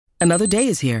Another day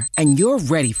is here, and you're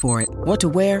ready for it. What to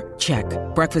wear? Check.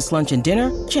 Breakfast, lunch, and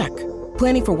dinner? Check.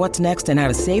 Planning for what's next and how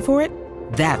to save for it?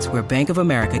 That's where Bank of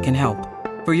America can help.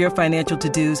 For your financial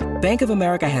to-dos, Bank of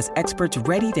America has experts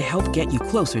ready to help get you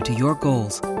closer to your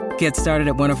goals. Get started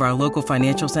at one of our local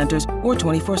financial centers or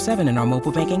 24/7 in our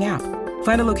mobile banking app.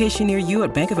 Find a location near you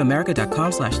at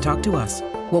bankofamerica.com/talktous.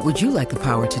 What would you like the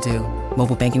power to do?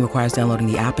 Mobile banking requires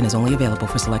downloading the app and is only available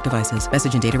for select devices.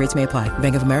 Message and data rates may apply.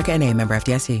 Bank of America N.A., member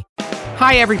FDIC.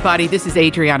 Hi, everybody. This is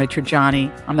Adriana Trajani.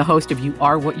 I'm the host of You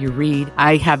Are What You Read.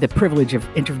 I have the privilege of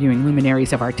interviewing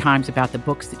luminaries of our times about the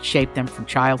books that shaped them from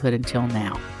childhood until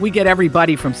now. We get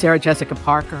everybody from Sarah Jessica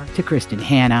Parker to Kristen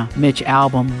Hanna, Mitch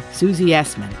Albom, Susie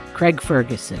Essman, Craig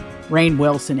Ferguson, Rainn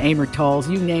Wilson, Amor Tolls,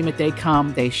 you name it, they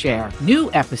come, they share.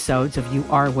 New episodes of You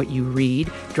Are What You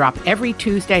Read drop every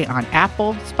Tuesday on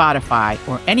Apple, Spotify,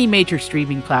 or any major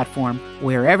streaming platform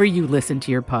wherever you listen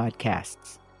to your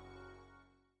podcasts.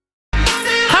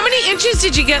 How many inches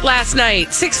did you get last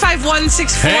night?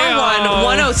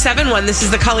 651-641-1071. This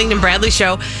is the Colleen and Bradley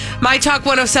Show. My Talk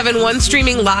 1071,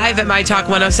 streaming live at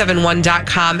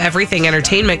mytalk1071.com. Everything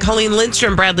Entertainment. Colleen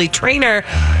Lindstrom, Bradley Trainer.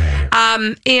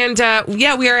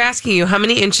 We are asking you, how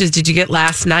many inches did you get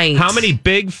last night? How many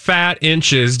big fat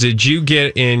inches did you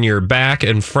get in your back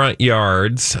and front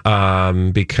yards?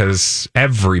 Because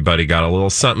everybody got a little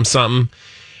something.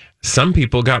 Some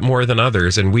people got more than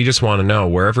others, and we just want to know,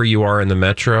 wherever you are in the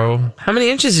metro, how many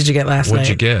inches did you get last night?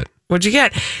 What'd you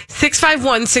get?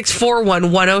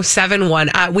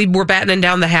 651-641-1071. We were battening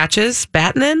down the hatches.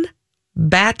 Battening?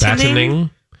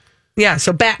 Yeah,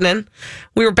 so battening.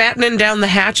 We were battening down the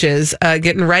hatches,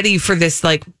 getting ready for this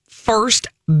first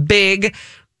big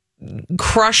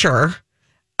crusher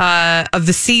of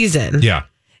the season. Yeah.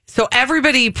 So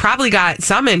everybody probably got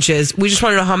some inches. We just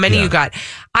want to know how many you got.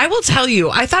 I will tell you,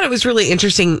 I thought it was really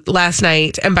interesting last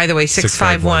night. And by the way,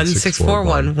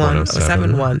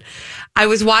 651-641-1071. I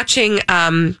was watching,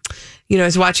 the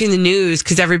news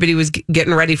because everybody was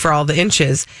getting ready for all the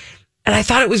inches. And I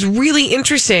thought it was really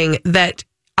interesting that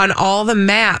on all the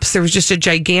maps, there was just a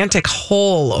gigantic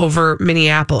hole over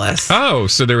Minneapolis. Oh,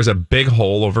 so there was a big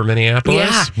hole over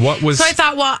Minneapolis? Yeah. What was... So I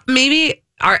thought, well, maybe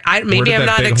I'm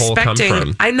not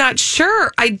expecting. I'm not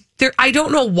sure. I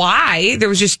don't know why there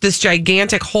was just this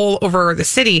gigantic hole over the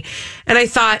city, and I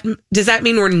thought, does that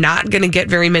mean we're not going to get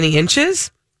very many inches?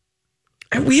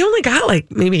 We only got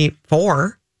maybe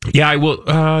 4. Yeah, I will.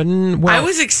 I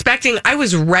was expecting. I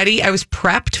was ready. I was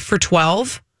prepped for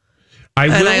 12,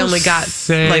 and I only got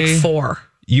 4.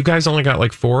 You guys only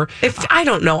got 4? I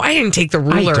don't know. I didn't take the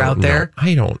ruler out there.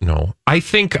 I don't know. I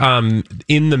think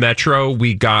in the metro,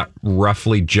 we got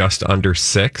roughly just under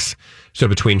 6. So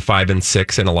between 5 and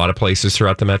 6 in a lot of places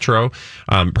throughout the metro.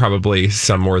 Probably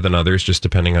some more than others, just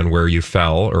depending on where you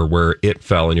fell or where it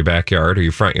fell in your backyard or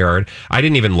your front yard. I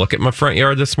didn't even look at my front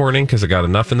yard this morning because I got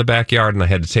enough in the backyard and I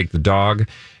had to take the dog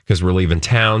because we're leaving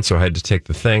town. So I had to take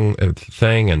the thing and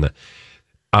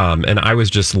I was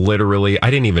just literally, I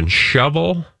didn't even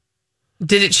shovel.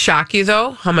 Did it shock you,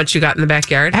 though, how much you got in the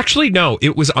backyard? Actually, no,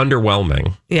 it was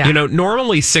underwhelming. Yeah.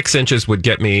 Normally 6 inches would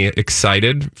get me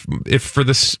excited for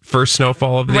this first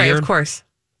snowfall of the year. Right, of course.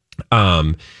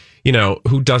 Who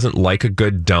doesn't like a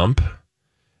good dump?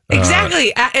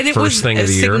 Exactly. And it was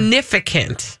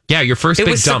significant. Yeah, your first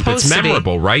big dump. It's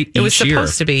memorable, right? It was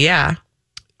supposed to be, yeah.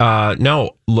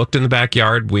 No, looked in the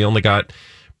backyard. We only got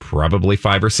probably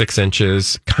 5 or 6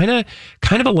 inches. Kind of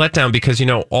a letdown because,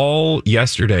 all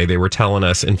yesterday they were telling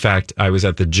us, in fact, I was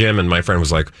at the gym and my friend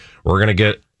was like, we're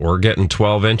getting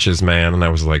 12 inches, man. And I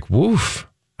was like, woof.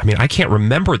 I mean, I can't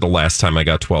remember the last time I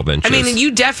got 12 inches. I mean,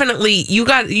 you definitely, you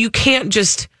can't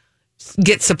just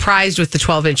get surprised with the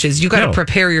 12 inches. You got to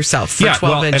prepare yourself for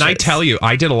 12 inches. And I tell you,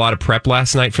 I did a lot of prep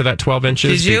last night for that 12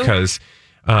 inches. Did you? Because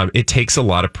it takes a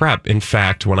lot of prep. In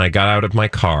fact, when I got out of my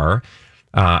car,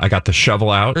 I got the shovel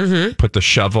out, put the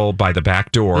shovel by the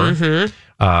back door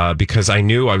because I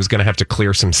knew I was going to have to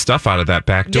clear some stuff out of that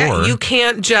back door. Yeah, you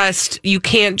can't just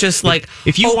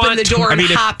if you open the door and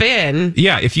hop in.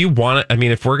 Yeah, if you want it,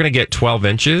 if we're going to get 12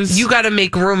 inches. You got to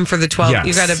make room for the 12. Yes.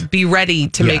 You got to be ready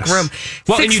to make room.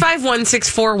 Well,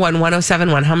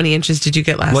 651-641-1071. How many inches did you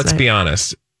get last night? Let's be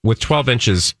honest. With 12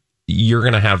 inches, you're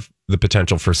going to have the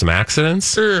potential for some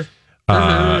accidents. And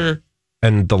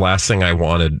the last thing I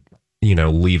wanted,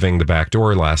 leaving the back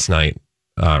door last night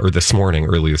or early this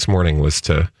morning was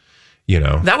to,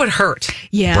 that would hurt.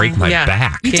 Yeah. Break my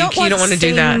back. You don't want to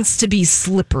do that. Things to be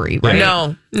slippery, right?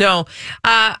 No. Why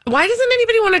doesn't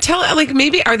anybody want to tell?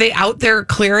 Maybe are they out there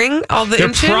clearing all the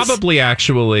inches? They're probably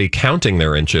actually counting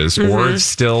their inches or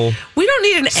still. We don't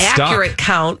need an accurate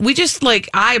count. We just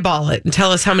eyeball it and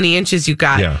tell us how many inches you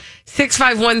got. Yeah.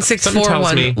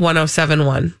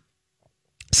 651-641-1071.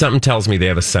 Something tells me they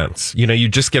have a sense. You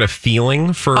just get a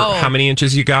feeling for how many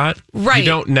inches you got. Right. You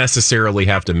don't necessarily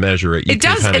have to measure it. It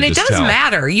does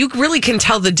matter. You really can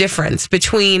tell the difference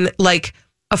between like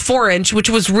a 4-inch, which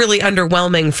was really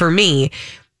underwhelming for me,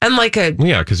 and like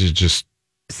because it's just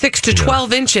 6 to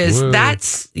 12 inches. Whoa.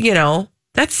 That's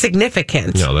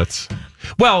significant. No,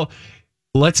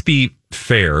 let's be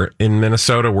fair. In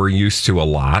Minnesota, we're used to a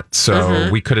lot.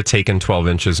 So we could have taken 12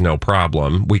 inches, no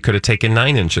problem. We could have taken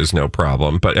 9 inches, no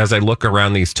problem. But as I look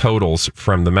around these totals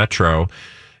from the Metro,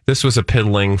 this was a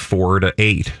piddling 4 to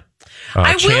 8.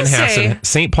 I will say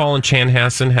St. Paul and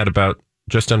Chanhassen had about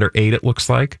just under 8, it looks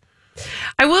like.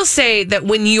 I will say that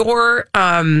when you've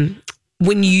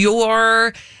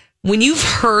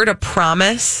heard a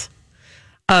promise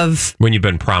of when you've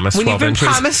been promised 12 inches,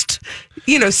 promised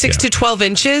 6 to 12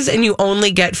 inches and you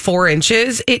only get 4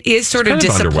 inches, it is sort of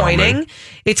disappointing.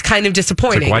 It's kind of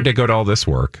disappointing. Why'd I go to all this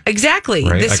work? Exactly.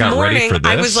 Right? This morning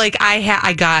I was like,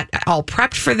 I got all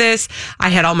prepped for this. I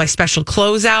had all my special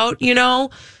clothes out,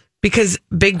 because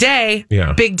big day.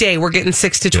 We're getting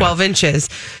 6 to 12 inches.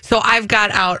 So I've got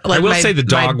out like I will say the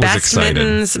dog was excited.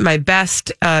 Mittens, my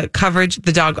best coverage.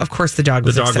 The dog was excited.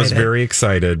 The dog was very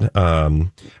excited.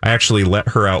 I actually let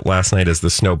her out last night as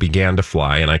the snow began to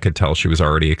fly, and I could tell she was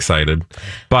already excited,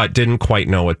 but didn't quite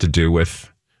know what to do with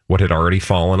what had already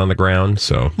fallen on the ground.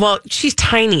 So, well, she's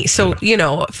tiny, so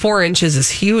 4 inches is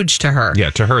huge to her. Yeah,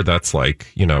 to her that's like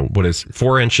what is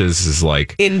 4 inches is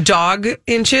like in dog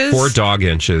inches. 4 dog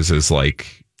inches is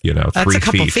like that's 3 a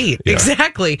couple feet. Yeah.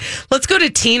 Exactly. Let's go to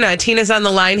Tina. Tina's on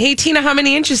the line. Hey, Tina, how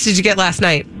many inches did you get last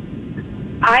night?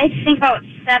 I think about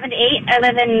 7 to 8. I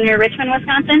live in near Richmond,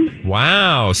 Wisconsin.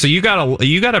 Wow. So you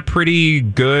got a pretty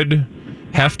good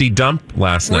hefty dump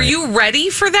last night. Were you ready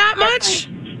for that much?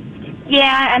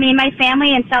 Yeah, I mean, my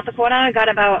family in South Dakota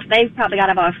they probably got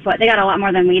about a foot. They got a lot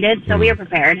more than we did, so we were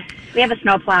prepared. We have a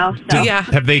snow plow. So. Yeah.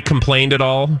 Have they complained at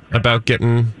all about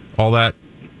getting all that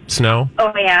snow?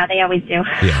 Oh, yeah, they always do.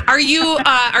 Yeah. Are you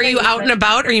out and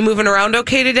about? Are you moving around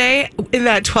okay today in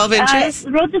that 12 inches?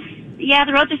 The roads are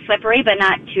slippery, but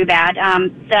not too bad.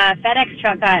 The FedEx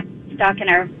truck got stuck in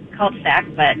our cul-de-sac,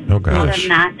 but other than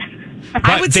that...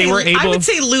 I would say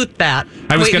loot that.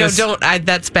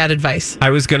 That's bad advice.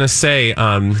 I was going to say,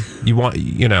 you want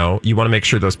to make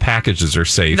sure those packages are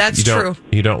safe. That's true.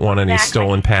 You don't want any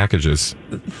stolen packages.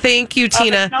 Thank you,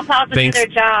 Tina. If snowplows would do their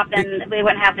job, then we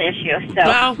wouldn't have the issue. So.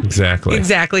 Well,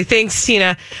 exactly. Thanks,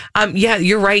 Tina. Yeah,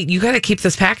 you're right. You got to keep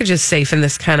those packages safe in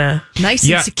this kind of nice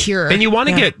and secure. And you want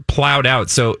to get plowed out.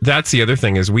 So that's the other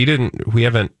thing is we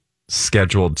haven't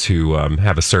scheduled to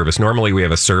have a service. Normally we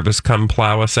have a service come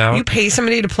plow us out. You pay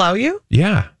somebody to plow you?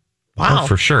 Yeah. Wow. Oh,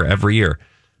 for sure. Every year.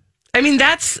 I mean,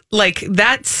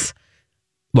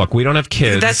 look, we don't have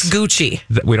kids. That's Gucci.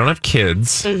 We don't have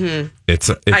kids. Mm-hmm. It's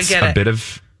a bit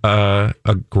of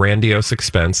a grandiose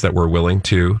expense that we're willing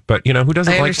to, but who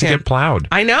doesn't like to get plowed?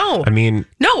 I know. I mean,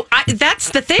 no,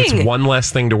 that's the thing. It's one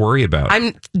less thing to worry about.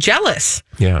 I'm jealous.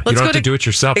 Yeah, you don't have to do it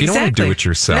yourself. Exactly. You don't want to do it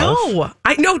yourself. No,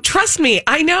 I know. Trust me,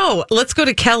 I know. Let's go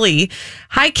to Kelly.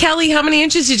 Hi, Kelly. How many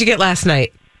inches did you get last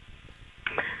night?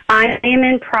 I am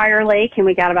in Prior Lake, and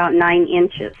we got about 9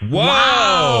 inches. Whoa!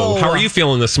 Wow. How are you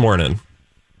feeling this morning?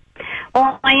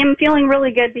 Well, I am feeling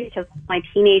really good because my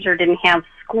teenager didn't have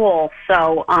school,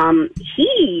 so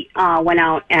he went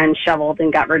out and shoveled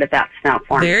and got rid of that snow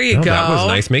for me. There you go. That was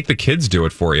nice. Make the kids do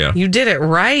it for you. You did it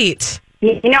right.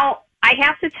 I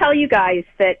have to tell you guys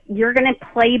that you're going to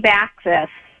play back this,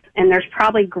 and there's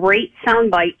probably great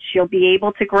sound bites you'll be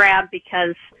able to grab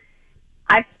because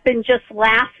I've been just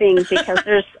laughing because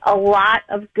there's a lot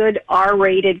of good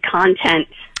R-rated content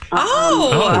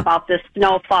about this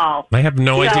snowfall. I have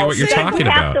no idea what you're talking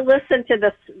about. You have to listen to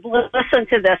this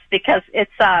because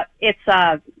it's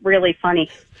really funny.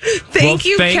 Thank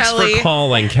you, thanks Kelly. for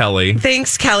calling, Kelly.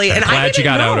 Thanks, Kelly. I'm glad you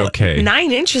got out okay.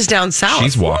 9 inches down south.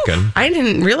 She's walking. Ooh, I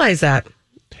didn't realize that.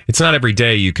 It's not every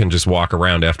day you can just walk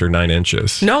around after 9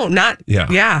 inches. No, not.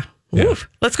 Yeah.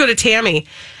 Let's go to Tammy.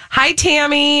 Hi,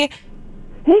 Tammy.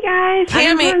 Hey guys,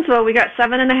 Tammy. I'm in Burnsville. We got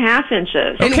 7.5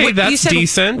 inches. Okay, that's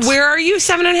decent. Where are you?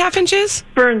 7.5 inches?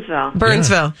 Burnsville.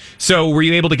 Yeah. So, were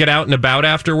you able to get out and about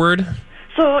afterward?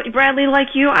 So, Bradley, like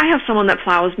you, I have someone that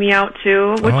plows me out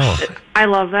too, which I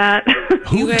love that.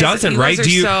 Who doesn't, right?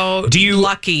 Do you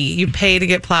lucky? You pay to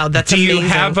get plowed. That's amazing. Do you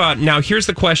have now? Here's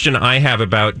the question I have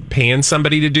about paying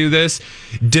somebody to do this.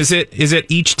 Is it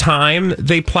each time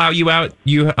they plow you out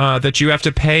that you have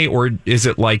to pay, or is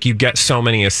it like you get so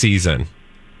many a season?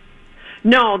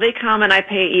 No, they come and I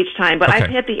pay each time, but I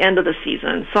pay at the end of the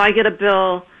season. So I get a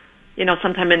bill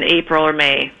sometime in April or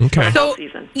May. Okay. So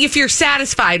if you're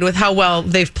satisfied with how well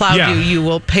they've plowed you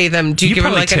will pay them. Do you give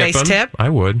them like a nice tip? I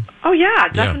would. Oh, yeah,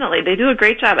 definitely. Yeah. They do a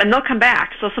great job. And they'll come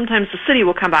back. So sometimes the city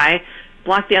will come by,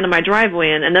 block the end of my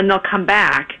driveway in, and then they'll come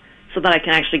back so that I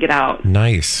can actually get out.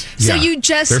 Nice. So you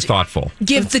just they're thoughtful.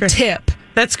 Give the tip.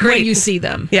 That's great. When you see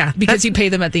them. Yeah. Because you pay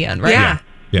them at the end, right?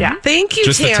 Yeah. Thank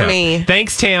you, Tammy.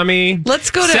 Thanks, Tammy.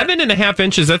 Let's go to 7.5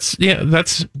 inches.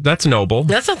 That's noble.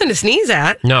 That's nothing to sneeze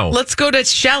at. No. Let's go to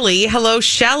Shelly. Hello,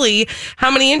 Shelly. How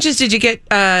many inches did you get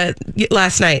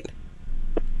last night?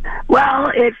 Well,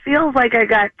 it feels like I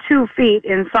got 2 feet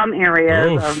in some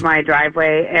areas of my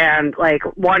driveway and like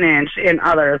 1 inch in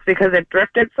others because it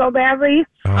drifted so badly.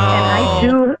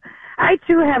 And I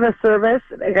too have a service.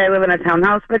 Like I live in a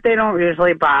townhouse, but they don't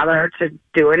usually bother to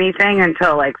do anything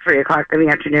until like 3 o'clock in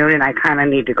the afternoon, and I kind of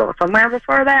need to go somewhere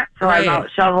before that. So I'm out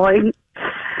shoveling.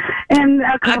 And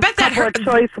a couple of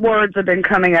choice words have been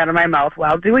coming out of my mouth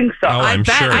while doing so. I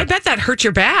bet that hurt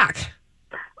your back.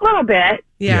 A little bit.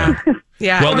 Yeah.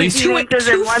 Yeah. Well, at least 2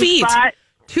 feet.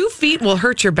 2 feet will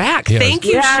hurt your back. Yes. Thank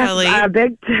you, Shelly.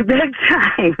 Big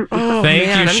time. Oh, Thank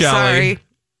you, I'm Shelly. Sorry.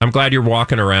 I'm glad you're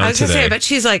walking around today. I was going to say, I bet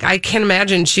she's like, I can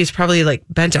imagine she's probably like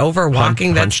bent over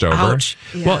walking. Hunched over. Ouch.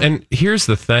 Yeah. Well, and here's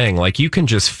the thing. Like, you can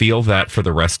just feel that for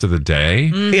the rest of the day.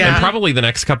 Yeah. And probably the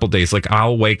next couple of days. Like,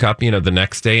 I'll wake up, the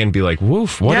next day and be like,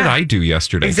 woof, what did I do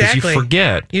yesterday? Because you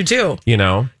forget. You do.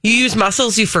 You use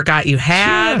muscles you forgot you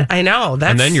had. Yeah. I know. That's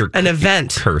and then you're an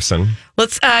event. Cursing.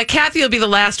 Let's, Kathy will be the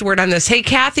last word on this. Hey,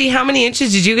 Kathy, how many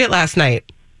inches did you get last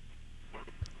night?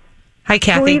 Hi,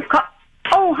 Kathy.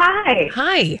 Hi.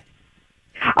 Hi.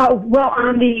 Well,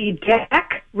 on the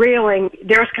deck railing,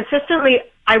 there's consistently,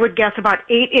 I would guess, about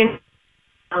 8 inches.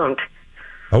 Oh,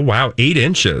 wow. 8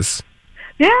 inches.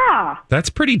 Yeah. That's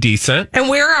pretty decent. And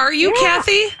where are you,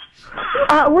 Kathy?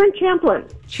 We're in Champlin.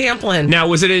 Champlin. Now,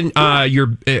 was it in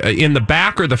in the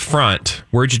back or the front?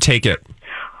 Where'd you take it?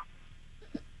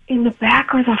 In the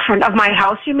back or the front of my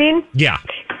house, you mean? Yeah.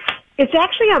 It's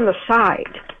actually on the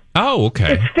side. Oh,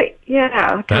 okay. Kind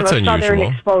That's of a unusual. southern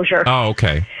exposure. Oh,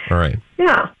 okay. All right.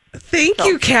 Yeah. Thank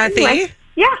you, Kathy. Anyway,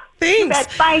 yeah.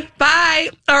 Thanks. Bye.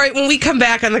 Bye. All right, when we come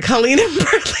back on the Colleen and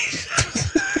Bradley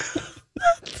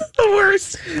That's the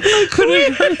worst. I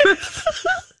couldn't.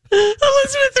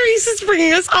 Elizabeth Reese is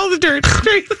bringing us all the dirt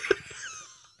straight.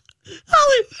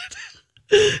 Hollywood.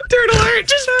 Dirt alert.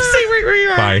 Just stay right where you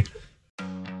are. Bye.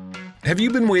 Have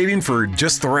you been waiting for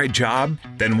just the right job?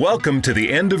 Then welcome to the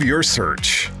end of your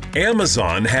search.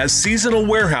 Amazon has seasonal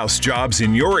warehouse jobs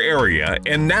in your area,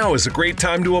 and now is a great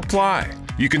time to apply.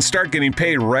 You can start getting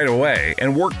paid right away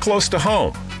and work close to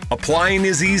home. Applying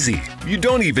is easy. You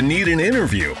don't even need an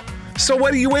interview. So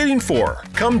what are you waiting for?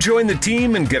 Come join the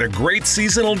team and get a great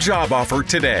seasonal job offer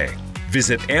today.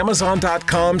 Visit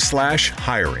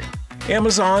Amazon.com/hiring.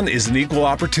 Amazon is an equal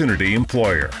opportunity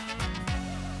employer.